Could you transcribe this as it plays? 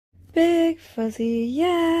Big fuzzy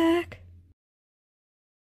yak.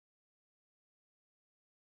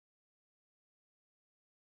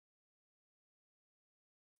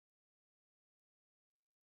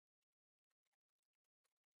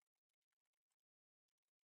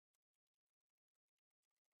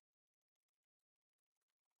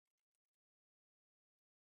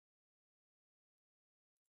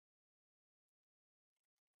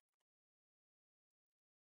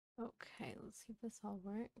 Okay, let's see if this all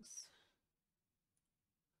works.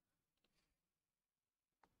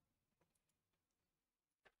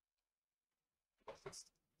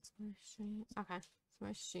 My stream. Okay, so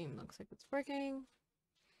my stream looks like it's working.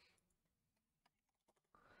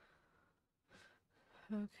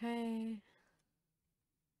 Okay.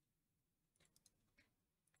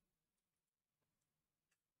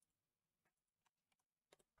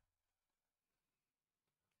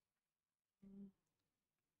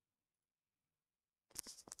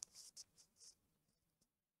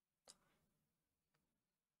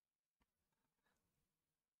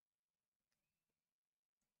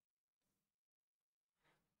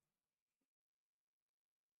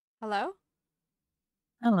 Hello?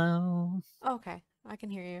 Hello. Okay, I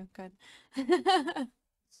can hear you. Good.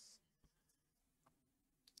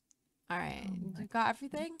 All right, you got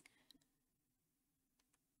everything?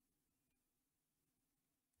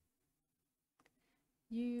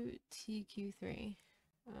 UTQ3.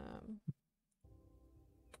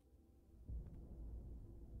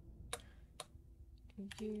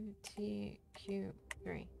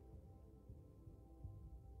 UTQ3.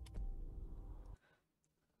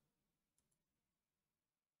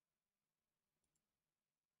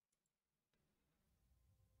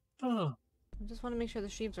 Oh, I just want to make sure the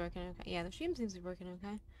stream's working okay. Yeah, the stream seems to be working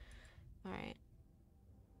okay. All right.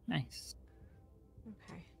 nice.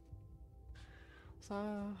 Okay. So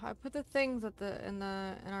I put the things at in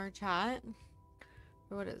our chat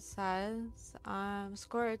for what it says.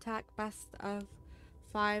 Score attack best of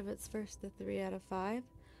 5. It's first to 3 out of 5.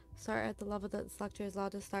 Start at the level that the selector is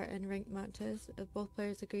allowed to start in ranked matches. If both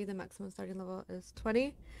players agree, the maximum starting level is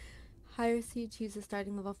 20. Higher seed chooses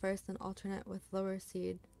starting level first and alternate with lower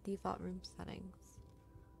seed. Default room settings.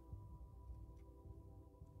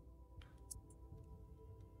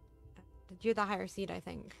 You're the higher seed, I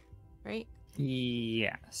think, right?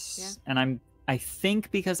 Yes. Yeah. And I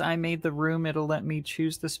think because I made the room, it'll let me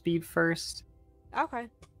choose the speed first. Okay.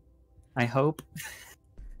 I hope.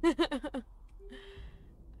 Hi.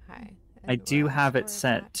 I And do have it attack.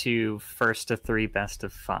 set to first to 3, best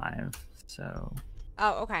of 5. So.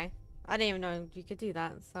 Oh, okay. I didn't even know you could do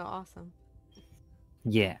that. So awesome.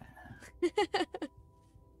 Yeah.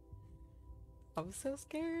 I'm so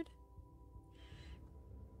scared.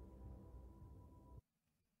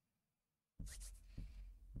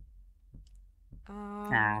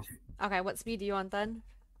 Ah. Okay, what speed do you want then?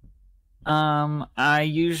 I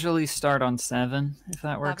usually start on 7, if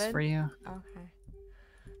that works for 7? you. Okay.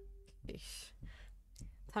 Eesh.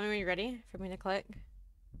 Tell me when you're ready for me to click.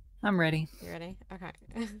 I'm ready. You ready? Okay.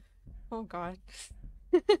 Oh god.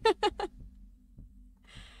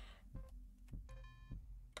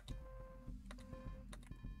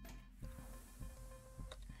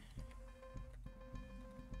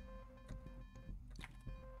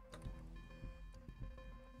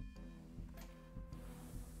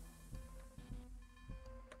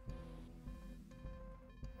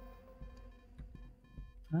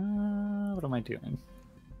 What am I doing?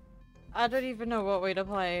 I don't even know what way to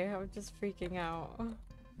play. I'm just freaking out.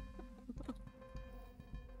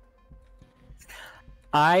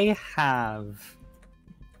 I have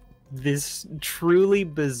this truly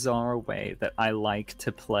bizarre way that I like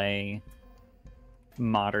to play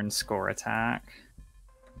modern score attack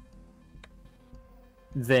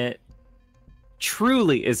that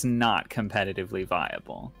truly is not competitively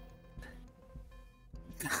viable.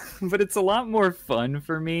 But it's a lot more fun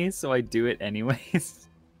for me, so I do it anyways.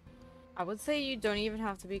 I would say you don't even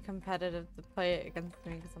have to be competitive to play it against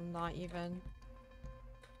me because I'm not even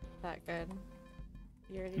that good.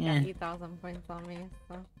 You already got 8,000 points on me,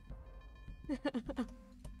 so.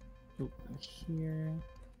 Over here.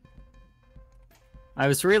 I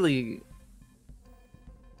was really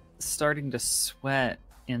starting to sweat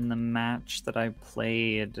in the match that I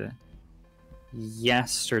played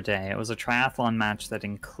yesterday. It was a triathlon match that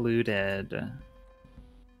included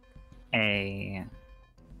a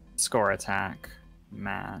score attack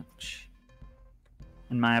match.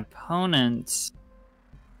 And my opponent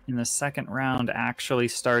in the second round actually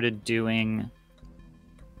started doing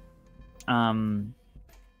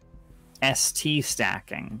ST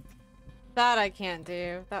stacking. That I can't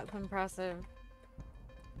do. That's impressive.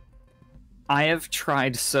 I have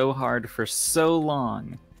tried so hard for so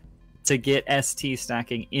long to get ST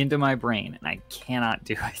stacking into my brain, and I cannot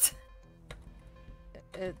do it.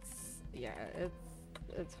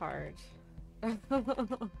 It's hard.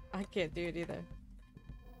 I can't do it either.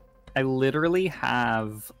 I literally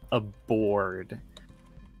have a board.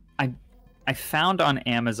 I found on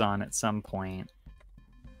Amazon at some point.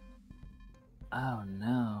 Oh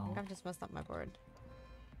no. I've just messed up my board.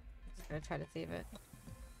 I'm just gonna try to save it.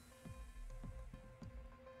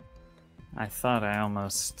 I thought I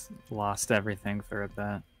almost lost everything for a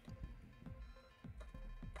bit.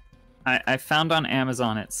 I found on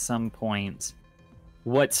Amazon at some point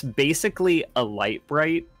what's basically a light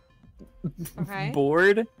bright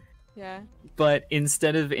board. Yeah. But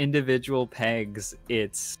instead of individual pegs,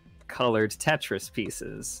 it's colored Tetris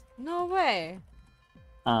pieces. No way.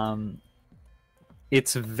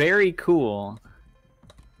 It's very cool.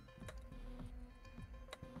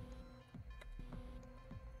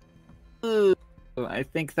 Ooh, I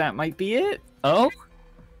think that might be it. Oh?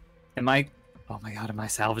 Am I... Oh my god, am I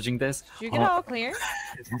salvaging this? Did you get it all clear?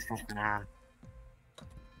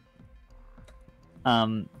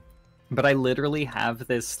 But I literally have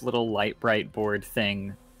this little light bright board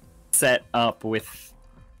thing set up with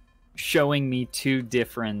showing me two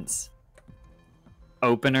different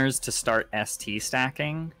openers to start ST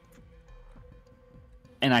stacking.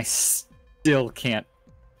 And I still can't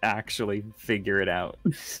actually figure it out.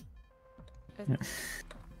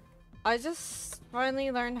 I just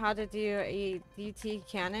finally learned how to do a DT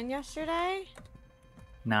cannon yesterday.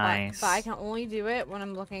 Nice. But I can only do it when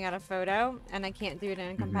I'm looking at a photo, and I can't do it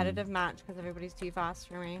in a competitive match because everybody's too fast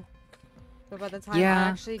for me. So by the time I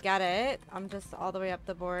actually get it, I'm just all the way up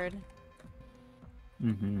the board.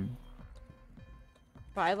 But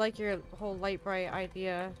I like your whole light bright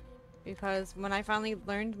idea, because when I finally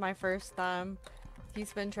learned my first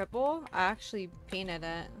T-spin triple, I actually painted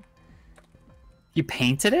it. You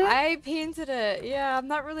painted it? I painted it. Yeah, I'm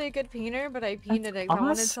not really a good painter, but I painted it. Awesome.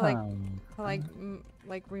 I wanted to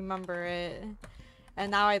like remember it,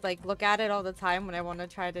 and now I like look at it all the time when I want to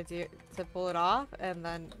try to pull it off, and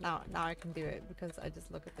then now I can do it because I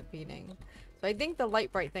just look at the painting. So I think the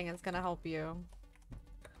light bright thing is gonna help you.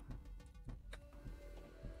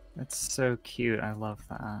 That's so cute. I love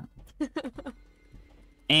that.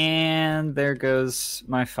 And there goes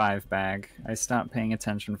my 5 bag. I stopped paying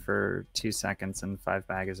attention for 2 seconds and 5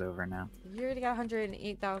 bag is over now. You already got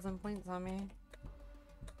 108,000 points on me.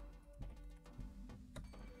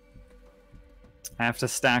 I have to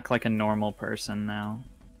stack like a normal person now.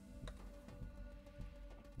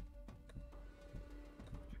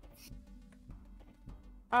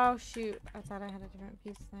 Oh shoot, I thought I had a different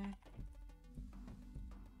piece there.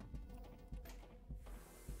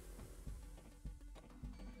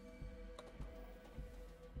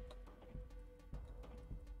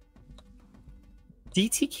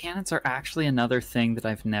 DT cannons are actually another thing that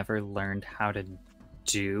I've never learned how to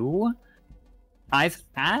do. I've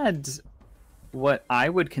had what I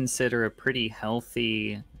would consider a pretty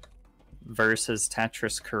healthy versus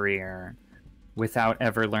Tetris career without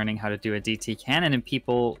ever learning how to do a DT cannon, and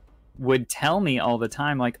people would tell me all the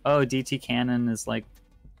time, like, oh, DT cannon is like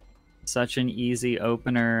such an easy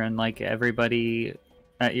opener and like everybody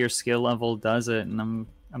at your skill level does it, and I'm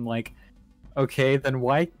like, okay, then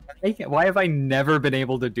why have I never been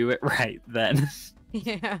able to do it right then?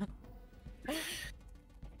 Yeah.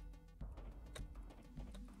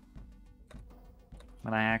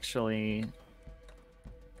 When I actually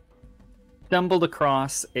stumbled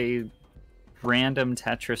across a random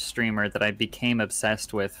Tetris streamer that I became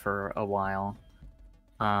obsessed with for a while,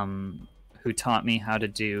 who taught me how to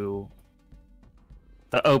do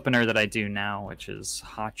the opener that I do now, which is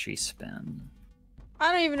Hachi Spin.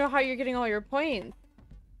 I don't even know how you're getting all your points.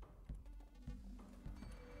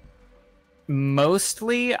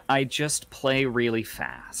 Mostly, I just play really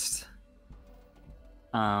fast.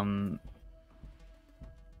 The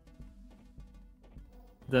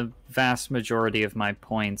vast majority of my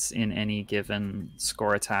points in any given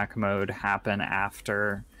score attack mode happen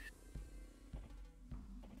after,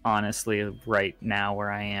 honestly, right now where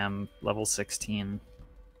I am, level 16.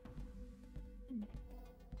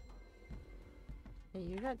 Hey,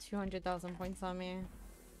 you got 200,000 points on me.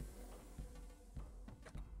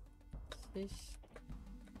 Sheesh.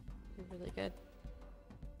 You're really good.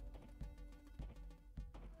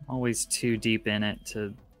 Always too deep in it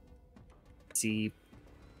to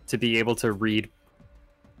be able to read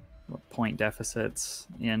point deficits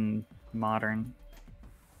in modern.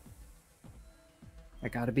 I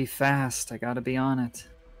gotta be fast. I gotta be on it.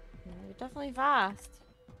 Yeah, you're definitely fast.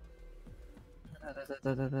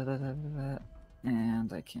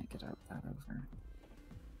 And I can't get out that over.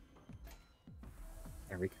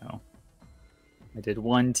 There we go. I did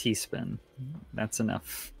 1 teaspoon. That's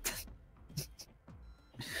enough.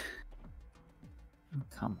 Oh,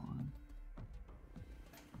 come on.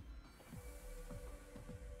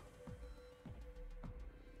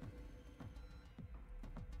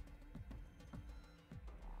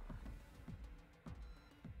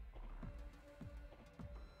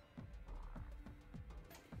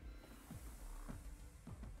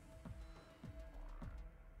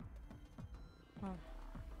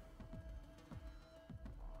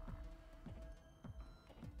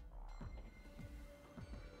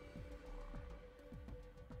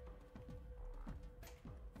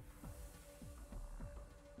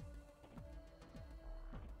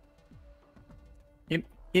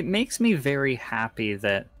 It makes me very happy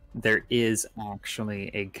that there is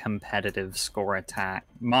actually a competitive score attack,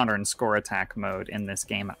 modern score attack mode in this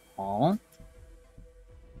game at all.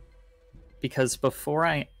 Because before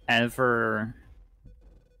I ever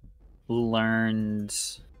learned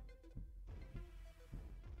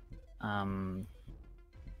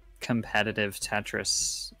competitive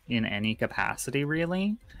Tetris in any capacity,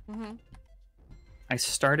 really, I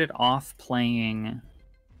started off playing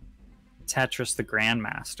Tetris the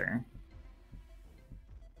Grandmaster,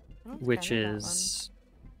 which is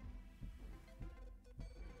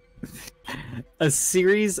a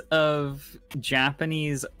series of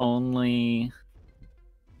Japanese-only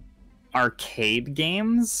arcade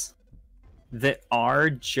games that are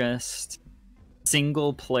just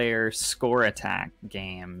single-player score attack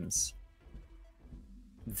games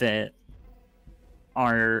that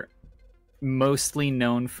are mostly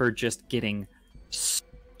known for just getting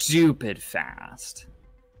stupid fast.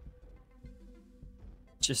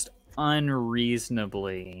 Just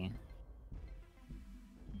unreasonably.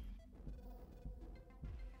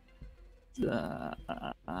 I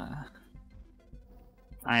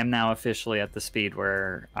am now officially at the speed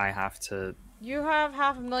where I have to. You have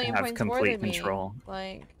 500,000 have points more complete than control. me.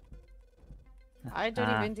 Like, I don't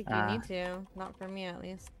even think you need to. Not for me, at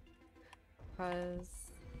least. Because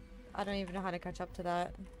I don't even know how to catch up to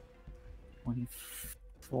that.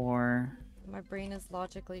 24. My brain is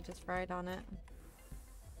logically just fried on it.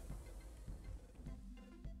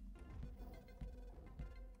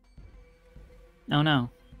 Oh no.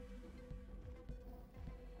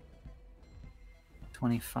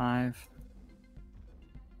 25.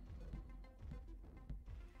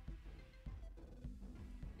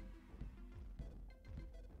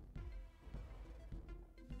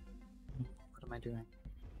 What am I doing?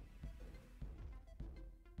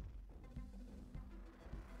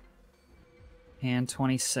 And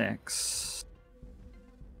 26.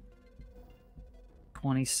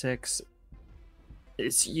 26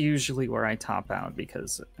 is usually where I top out,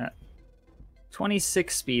 because at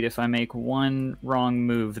 26 speed, if I make one wrong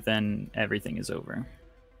move, then everything is over.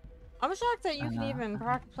 I'm shocked that you can even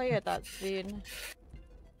play at that speed.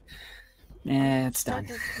 Yeah, it's done.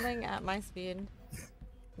 Started playing at my speed.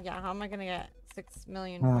 Yeah, how am I gonna get 6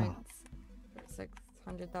 million points?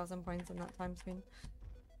 600,000 points in that time speed?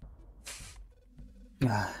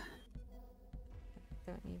 Don't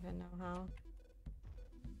even know how.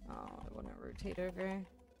 Oh, I wanna rotate over.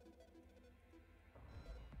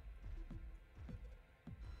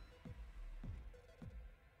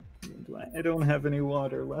 I don't have any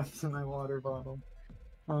water left in my water bottle.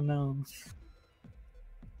 Oh no.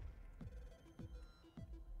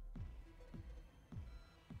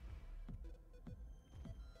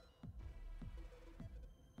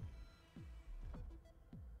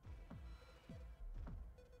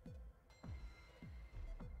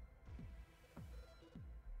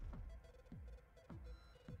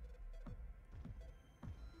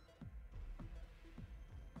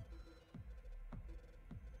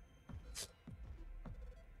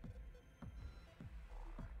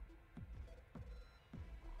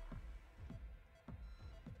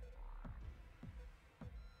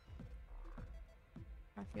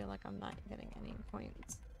 I feel like I'm not getting any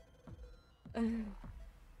points.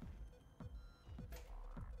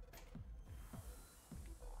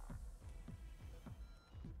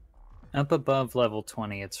 Up above level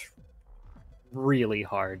 20, it's really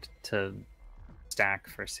hard to stack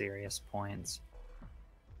for serious points.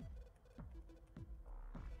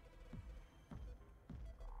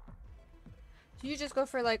 Do you just go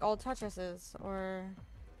for like all Tetrises, or?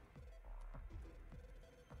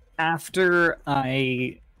 After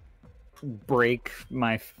I break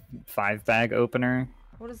my 5-bag opener,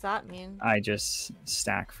 What does that mean? I just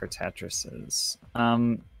stack for Tetrises.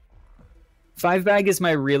 5-bag is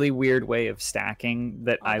my really weird way of stacking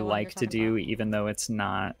that Oh, I the one you're like to talking do, about. even though it's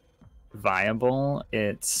not viable.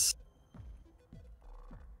 It's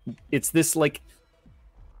this like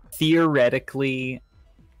theoretically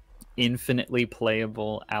infinitely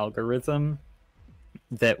playable algorithm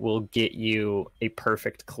that will get you a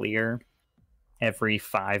perfect clear every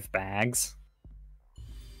 5 bags.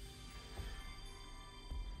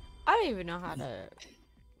 I don't even know how to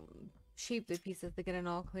shape the pieces to get it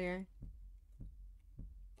all clear.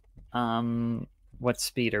 What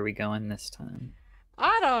speed are we going this time?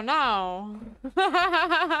 I don't know.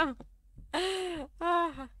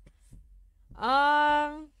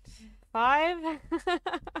 5?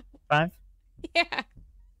 5? Yeah.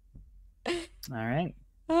 All right.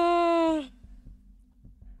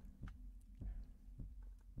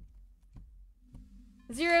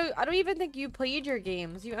 Zero, I don't even think you played your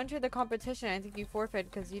games. You entered the competition. I think you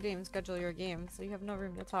forfeit because you didn't even schedule your games, so you have no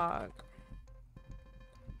room to talk.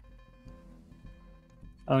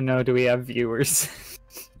 Oh no, do we have viewers?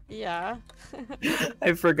 Yeah.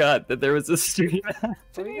 I forgot that there was a stream happening.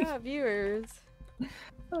 We got viewers.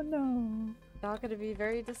 Oh no. Y'all gonna be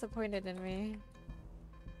very disappointed in me.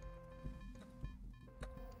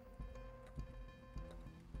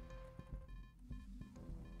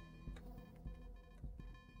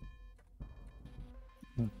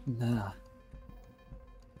 Nah.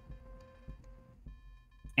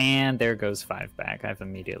 And there goes 5 back. I've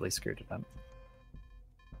immediately screwed it up.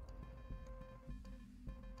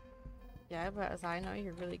 Yeah, but as I know,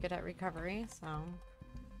 you're really good at recovery, so...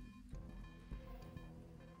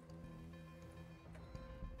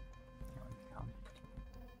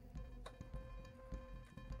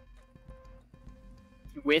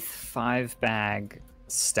 With 5 bag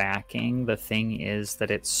stacking, the thing is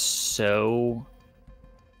that it's so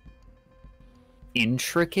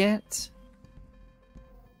intricate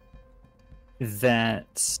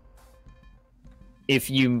that if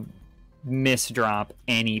you misdrop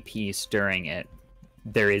any piece during it,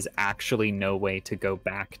 there is actually no way to go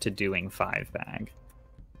back to doing 5 bag.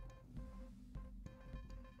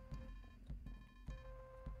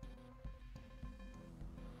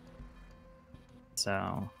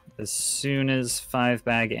 So as soon as 5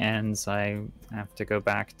 bag ends, I have to go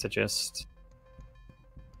back to just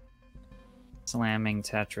slamming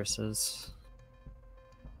Tetrises.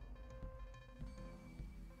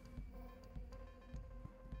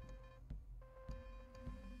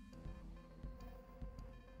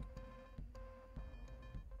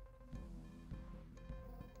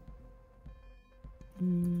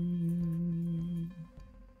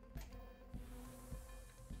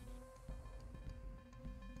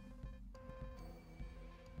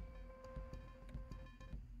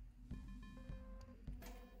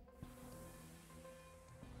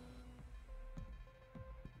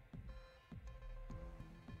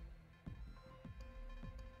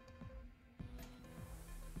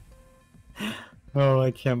 Oh,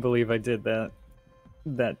 I can't believe I did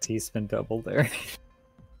that T-spin double there.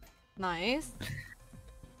 Nice.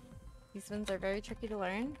 These spins are very tricky to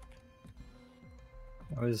learn.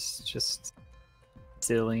 That was just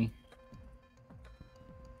silly.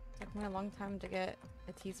 It took me a long time to get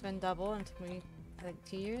a T-spin double, and it took me, I think,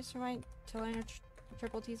 2 years to learn a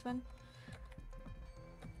triple T-spin.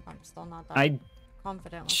 I'm still not that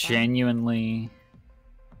confident with that. Genuinely...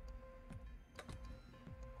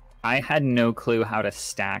 I had no clue how to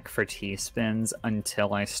stack for T-spins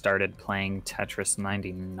until I started playing Tetris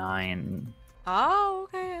 99. Oh,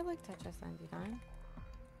 okay. I like Tetris 99.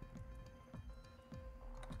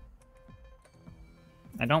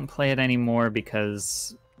 I don't play it anymore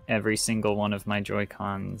because every single one of my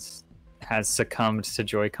Joy-Cons has succumbed to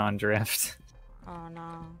Joy-Con drift. Oh no.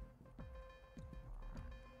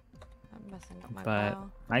 I'm messing up my But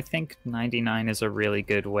file. I think 99 is a really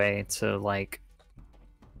good way to, like,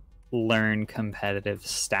 learn competitive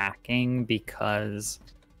stacking because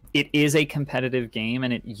it is a competitive game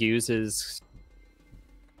and it uses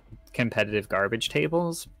competitive garbage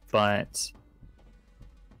tables, but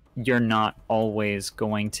you're not always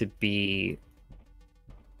going to be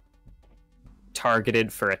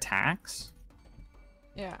targeted for attacks.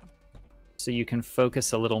 Yeah. So you can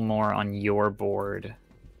focus a little more on your board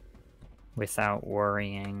without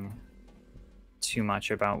worrying too much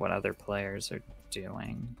about what other players are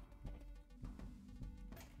doing.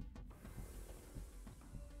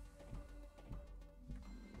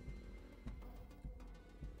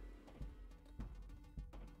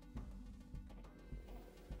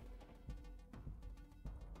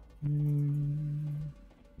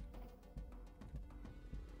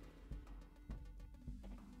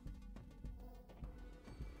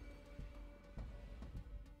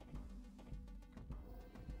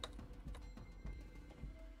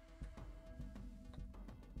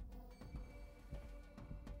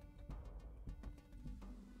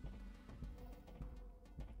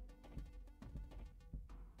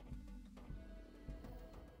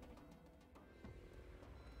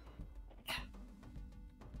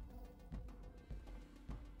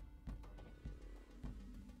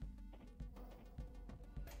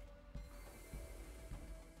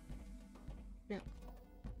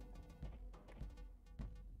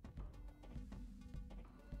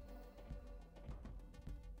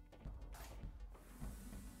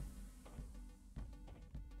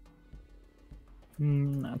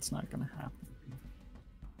 That's not gonna happen.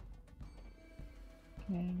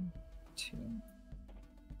 Okay, 2.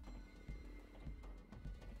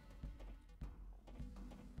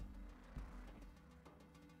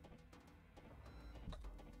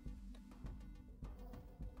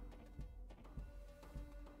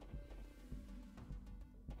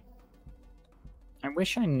 I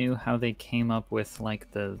wish I knew how they came up with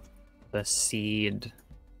like the seed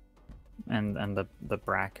and the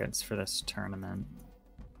brackets for this tournament.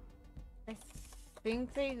 I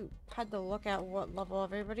think they had to look at what level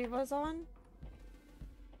everybody was on.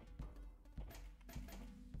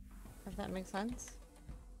 If that makes sense.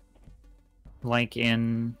 Like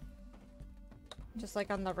in Just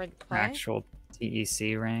like on the ranked play. actual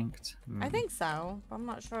TEC ranked? I think so. I'm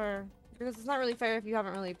not sure. Because it's not really fair if you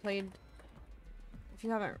haven't really played. If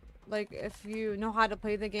you haven't, like, if you know how to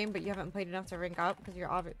play the game but you haven't played enough to rank up, because you're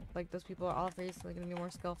like those people are obviously going to be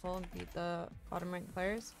more skillful and beat the bottom ranked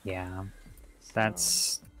players. Yeah. So...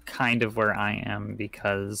 That's kind of where I am,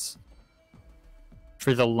 because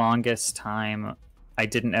for the longest time I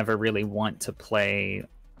didn't ever really want to play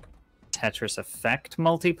Tetris Effect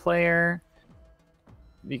multiplayer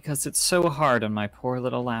because it's so hard on my poor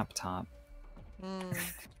little laptop.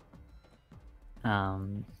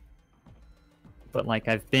 But like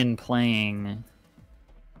I've been playing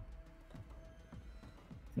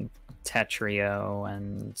Tetrio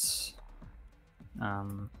and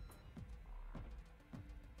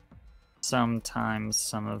sometimes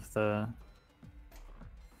some of the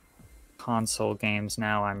console games.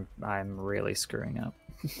 Now I'm really screwing up.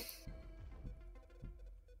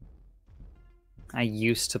 I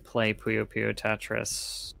used to play Puyo Puyo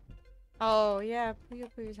Tetris. Oh yeah, Puyo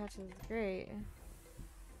Puyo Tetris is great.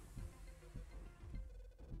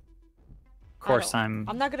 Of course, I'm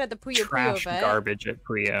not good at the Puyo trash Puyo bit. garbage at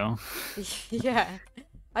Puyo. Yeah,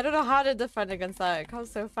 I don't know how to defend against that. It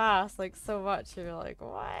comes so fast, like so much. You're like,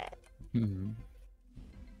 what?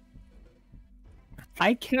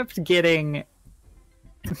 I kept getting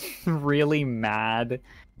really mad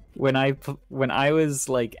when I was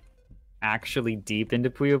like actually deep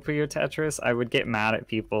into Puyo Puyo Tetris. I would get mad at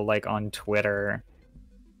people like on Twitter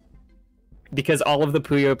because all of the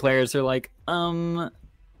Puyo players are like,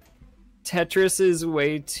 Tetris is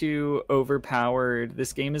way too overpowered.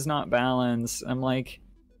 This game is not balanced. I'm like,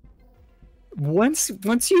 once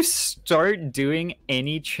you start doing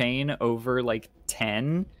any chain over like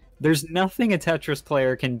 10, there's nothing a Tetris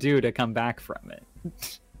player can do to come back from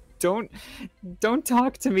it. Don't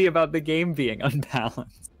talk to me about the game being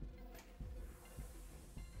unbalanced.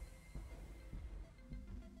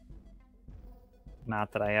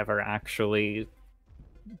 Not that I ever actually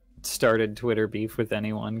started Twitter beef with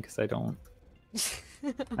anyone, because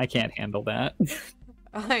I can't handle that.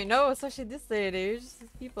 I know, especially this day and age.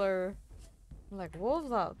 People are like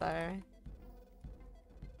wolves out there.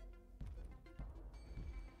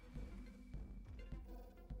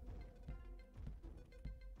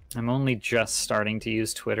 I'm only just starting to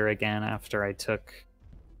use Twitter again after I took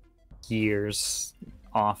years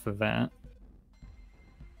off of it.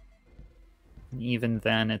 And even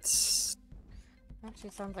then, it's...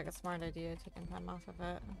 Actually sounds like a smart idea, taking time off of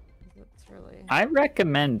it. It's really... I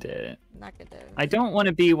recommend it. Negative. I don't want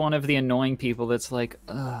to be one of the annoying people that's like,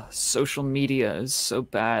 ugh, social media is so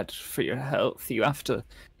bad for your health. You have to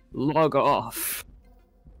log off.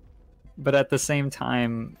 But at the same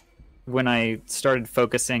time, when I started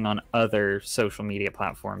focusing on other social media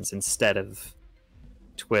platforms instead of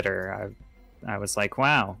Twitter, I was like,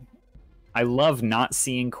 wow, I love not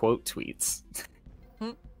seeing quote tweets.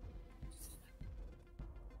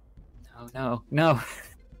 No.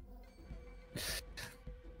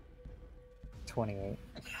 28.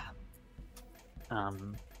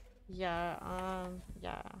 Yeah,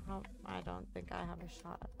 I don't think I have a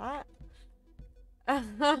shot at that.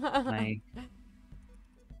 I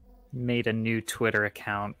made a new Twitter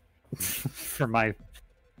account for my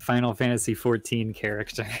Final Fantasy XIV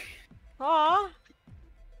character. Aww.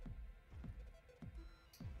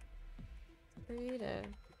 Creative.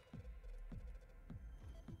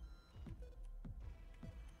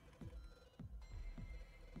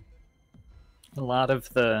 A lot of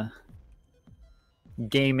the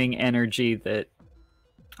gaming energy that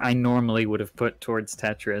I normally would have put towards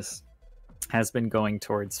Tetris has been going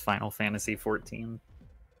towards Final Fantasy XIV.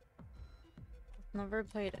 Never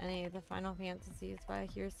played any of the Final Fantasies, but I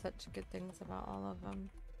hear such good things about all of them.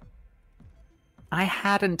 I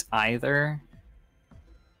hadn't either.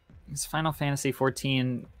 Because Final Fantasy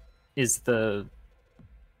XIV is the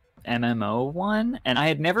MMO one, and I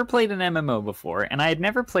had never played an MMO before, and I had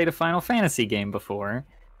never played a Final Fantasy game before.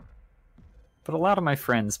 But a lot of my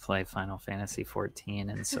friends play Final Fantasy 14,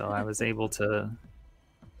 and so I was able to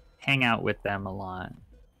hang out with them a lot,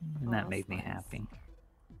 and Oh, that that's made me nice. happy.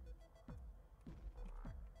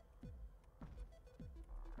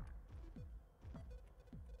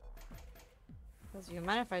 Does you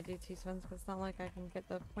mind if I do 2 spins? Because it's not like I can get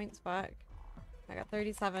the points back. I got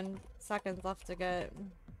 37 seconds left to get.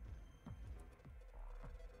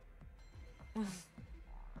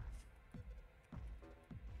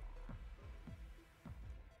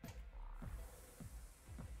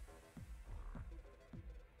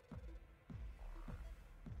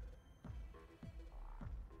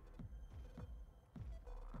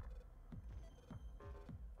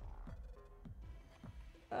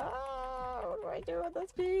 Oh, what do I do with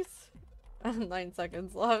this piece? 9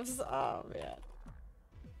 seconds left. Oh man.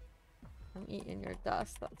 I'm eating your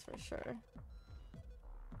dust, that's for sure.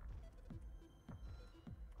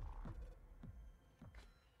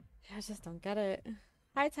 I just don't get it.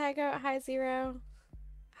 Hi Tiger, hi Zero.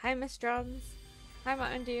 Hi Miss Drums. Hi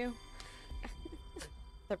Mountain Dew.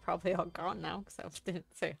 They're probably all gone now because I didn't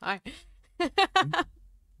say hi.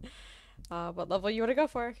 What level you want to go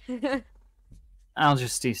for? I'll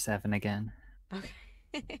just do 7 again.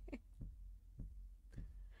 Okay.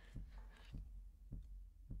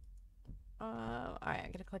 Alright,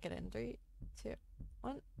 I'm gonna click it in 3, 2,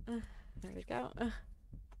 1. There we go.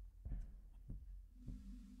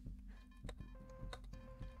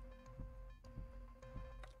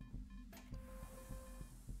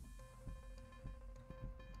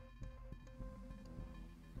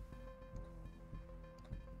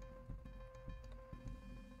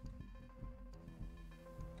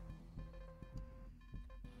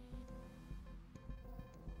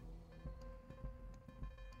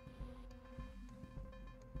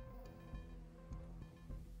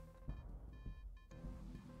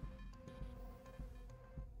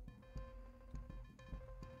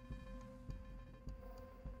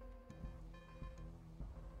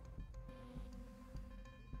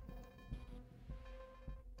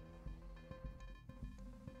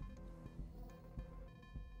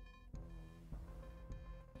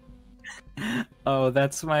 Oh,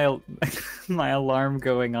 that's my my alarm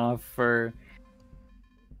going off for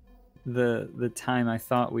the time I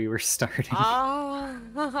thought we were starting. Ah.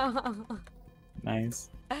 Nice.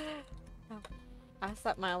 I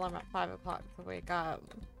set my alarm at 5 o'clock to wake up.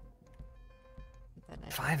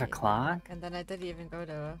 5 o'clock? And then I didn't even go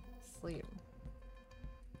to sleep.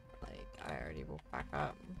 Like, I already woke back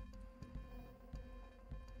up.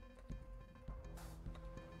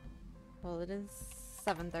 Well, it is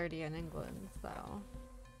 7:30 in England, so...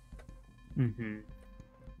 Mm-hmm.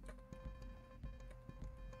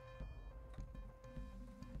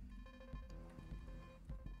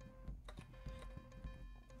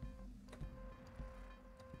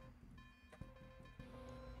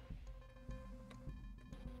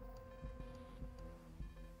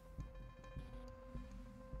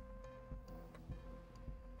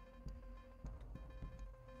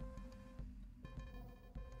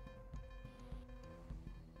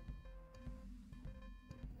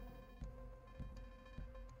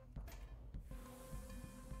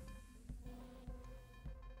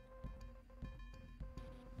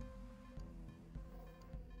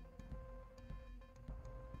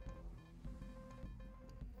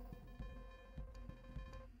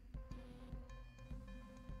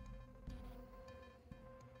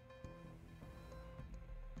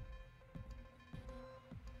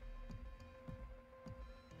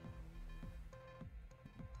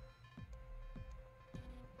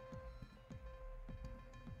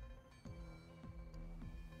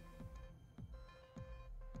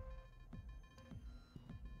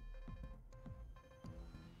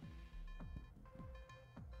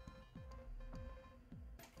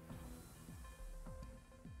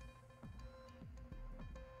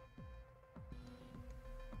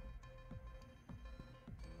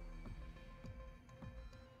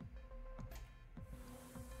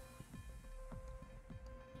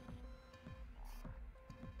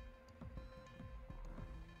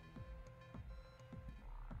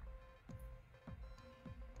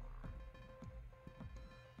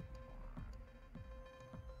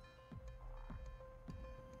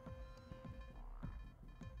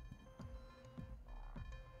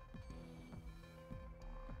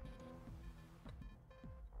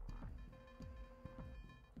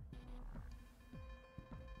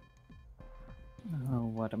 Oh,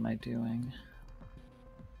 what am I doing?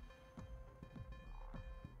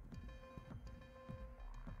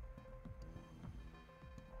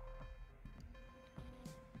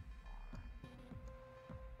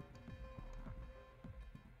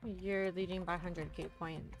 You're leading by 100k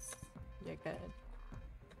points. You're good.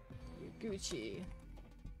 You're Gucci.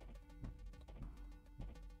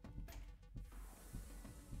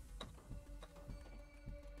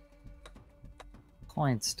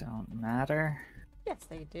 Points don't matter. Yes,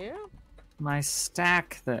 they do. My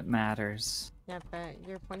stack that matters. Yeah, but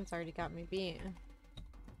your points already got me beat.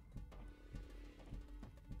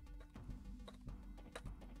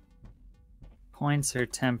 Points are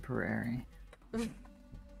temporary. Don't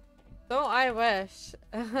I wish.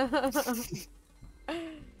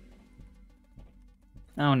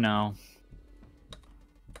 Oh no.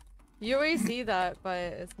 You always see that, but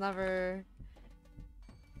it's never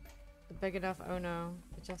a big enough oh no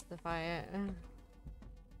to justify it.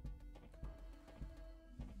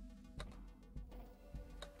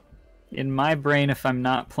 In my brain, if I'm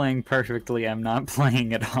not playing perfectly, I'm not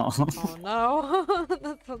playing at all. Oh no,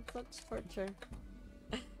 that's such torture.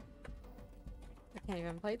 I can't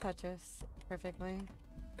even play Tetris perfectly.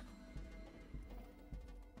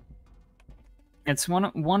 It's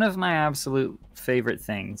one of my absolute favorite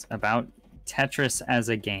things about Tetris as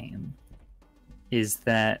a game is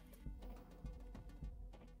that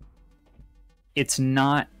it's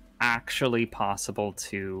not actually possible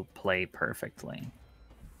to play perfectly.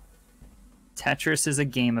 Tetris is a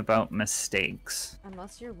game about mistakes.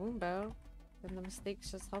 Unless you're Woombo, then the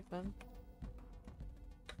mistakes just help him.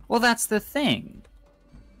 Well, that's the thing.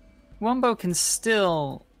 Wumbo can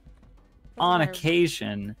still, on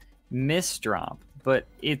occasion, misdrop, but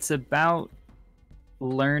it's about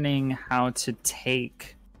learning how to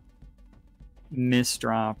take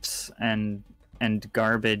misdrops and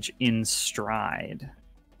garbage in stride.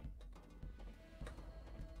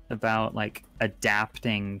 About like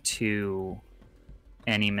adapting to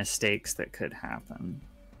any mistakes that could happen.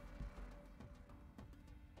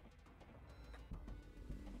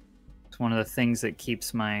 It's one of the things that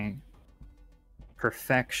keeps my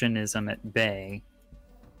perfectionism at bay.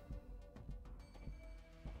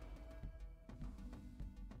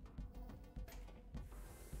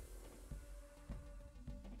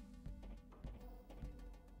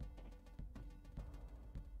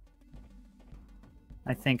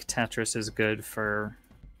 I think Tetris is good for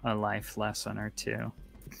a life lesson or two.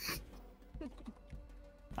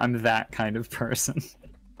 I'm that kind of person.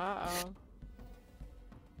 Uh-oh.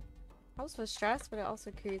 Helps with stress, but it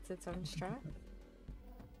also creates its own stress.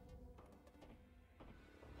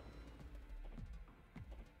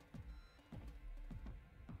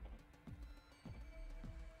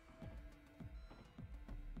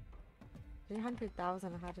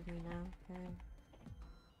 $300,000 ahead of me now. Dang.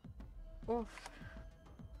 Oof.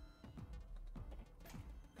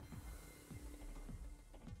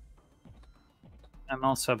 I'm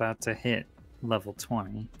also about to hit level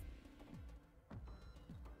 20.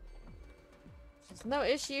 There's no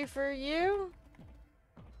issue for you.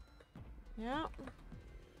 Yeah.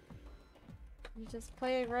 You just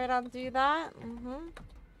play right on through that. Mm-hmm.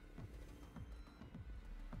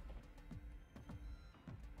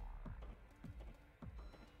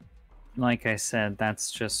 Like I said,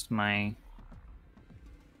 that's just my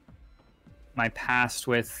past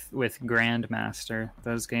with Grandmaster.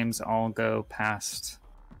 Those games all go past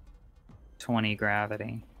 20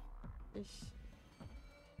 gravity. Ish.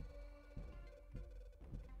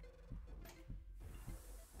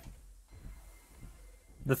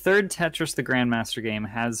 The third Tetris the Grandmaster game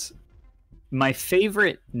has my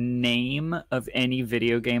favorite name of any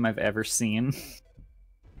video game I've ever seen.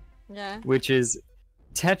 Yeah. Which is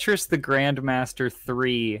Tetris the Grandmaster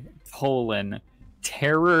 3,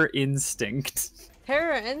 Terror Instinct.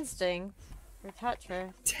 Terror Instinct for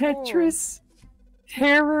Tetris. Tetris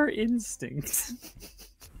Terror Instinct.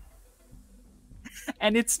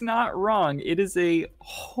 And it's not wrong. It is a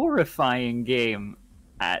horrifying game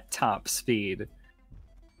at top speed.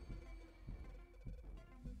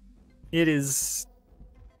 It is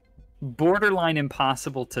borderline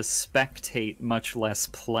impossible to spectate, much less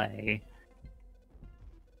play.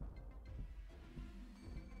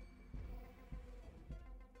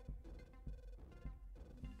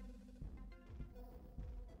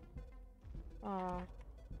 Aw.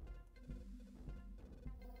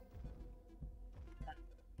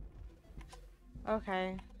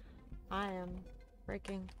 Okay. I am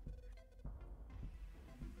breaking.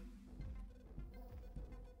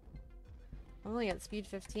 I'm only at speed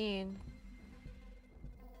 15.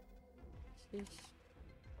 Sheesh.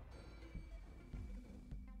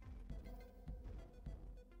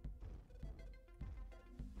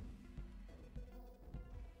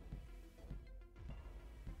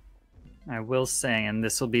 I will say, and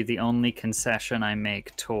this will be the only concession I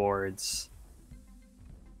make towards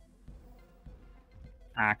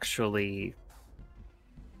actually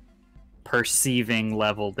perceiving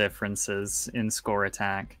level differences in score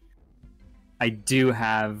attack. I do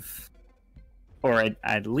have, or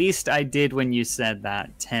at least I did when you said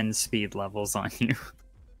that, 10 speed levels on you.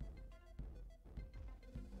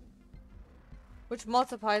 Which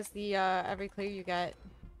multiplies the every clue you get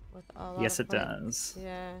with a lot Yes, of it points. does.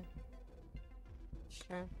 Yeah.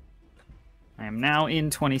 Sure. I am now in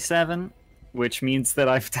 27, which means that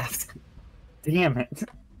I've tapped. Damn it.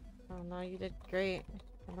 Oh no, you did great.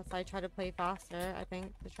 Unless I try to play faster, I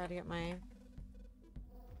think, to try to get my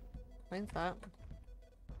points up.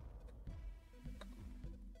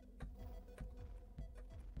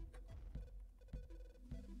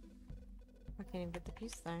 I can't even get the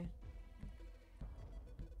piece there.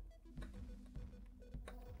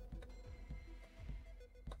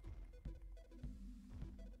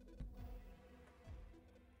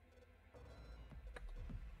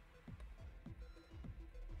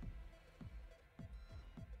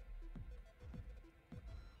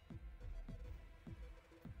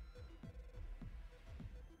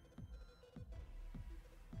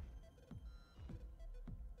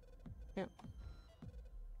 Yep.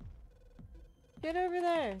 Get over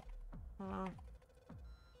there! Oh. I'm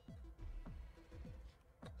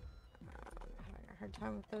having a hard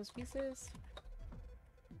time with those pieces.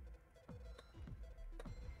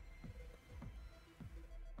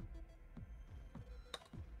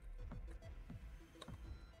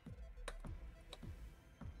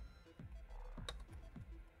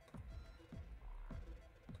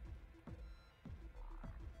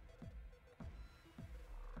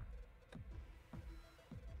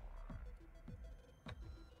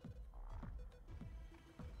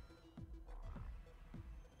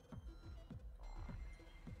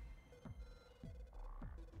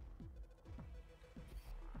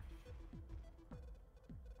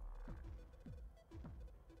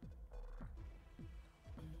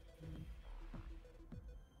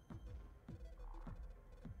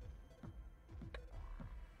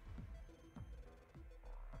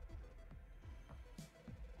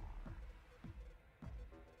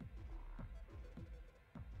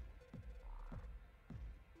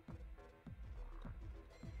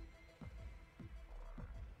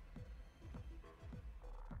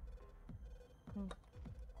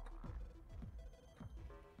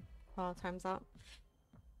 Well, time's up.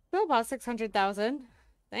 Bill bought 600,000.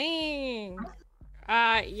 Dang.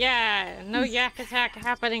 Yeah. No yak attack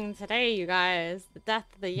happening today, you guys. The death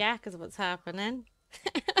of the yak is what's happening.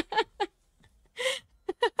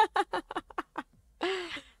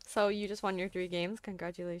 So you just won your 3 games.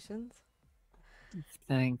 Congratulations.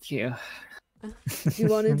 Thank you. You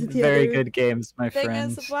wanted to Very good games, my Thing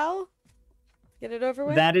friend. as well. Get it over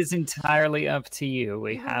with. That is entirely up to you.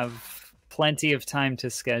 We have plenty of time to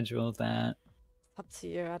schedule that. Up to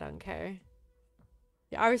you. I don't care.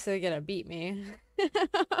 You're obviously gonna beat me.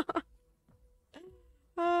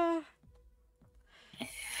 I'm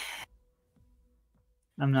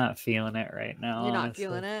not feeling it right now. You're not honestly.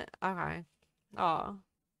 feeling it? Okay. Oh.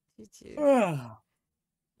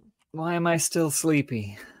 Why am I still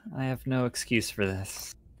sleepy? I have no excuse for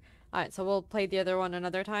this. Alright, so we'll play the other one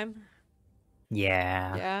another time?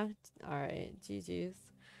 Yeah. Yeah? Alright, GG's.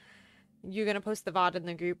 You gonna post the VOD in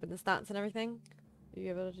the group and the stats and everything? Are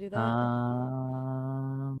you able to do that?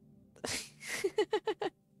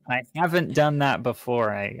 I haven't done that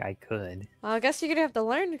before. I could. Well, I guess you're gonna have to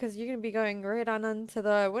learn because you're gonna be going right on into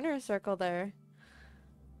the winner's circle there.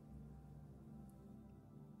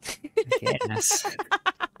 I guess.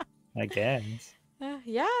 I guess.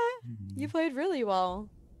 Yeah, you played really well.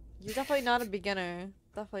 You're definitely not a beginner.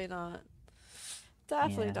 Definitely not.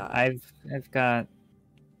 Definitely not. I've got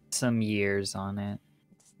some years on it.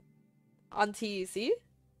 On TEC?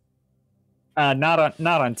 Not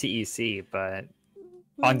on TEC, but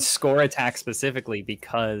on score attack specifically,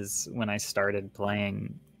 because when I started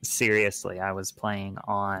playing seriously, I was playing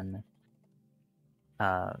on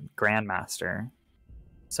Grandmaster.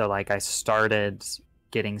 So like I started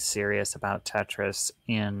getting serious about Tetris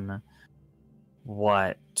in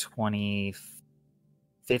what,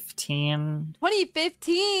 2015?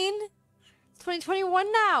 2015? It's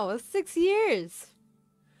 2021 now. 6 years.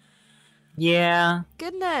 Yeah.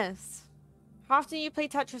 Goodness. How often do you play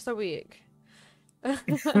Tetris a week?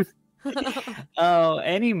 Oh,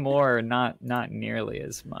 anymore, not nearly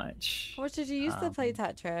as much. How much did you used to play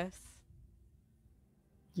Tetris?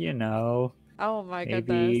 You know, Oh my maybe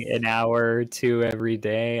goodness. an hour or 2 every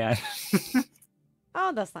day.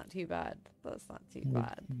 Oh, that's not too bad. That's not too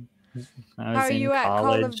bad. I was How are in you at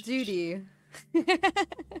Call of college. Duty?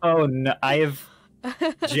 Oh no, I have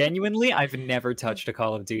genuinely, I've never touched a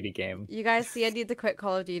Call of Duty game. You guys see, I need to quit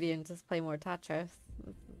Call of Duty and just play more Tetris.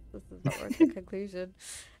 This is That was the conclusion.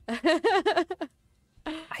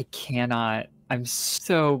 I cannot. I'm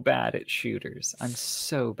so bad at shooters. I'm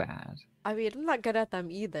so bad. I mean, I'm not good at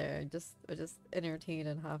them either. Just entertain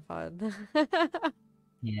and have fun.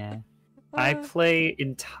 Yeah. I play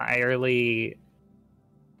entirely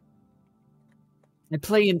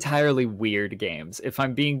weird games. If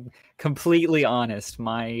I'm being completely honest,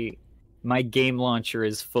 my game launcher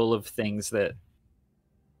is full of things that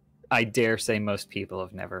I dare say most people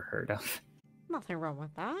have never heard of. Nothing wrong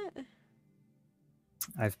with that.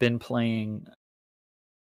 I've been playing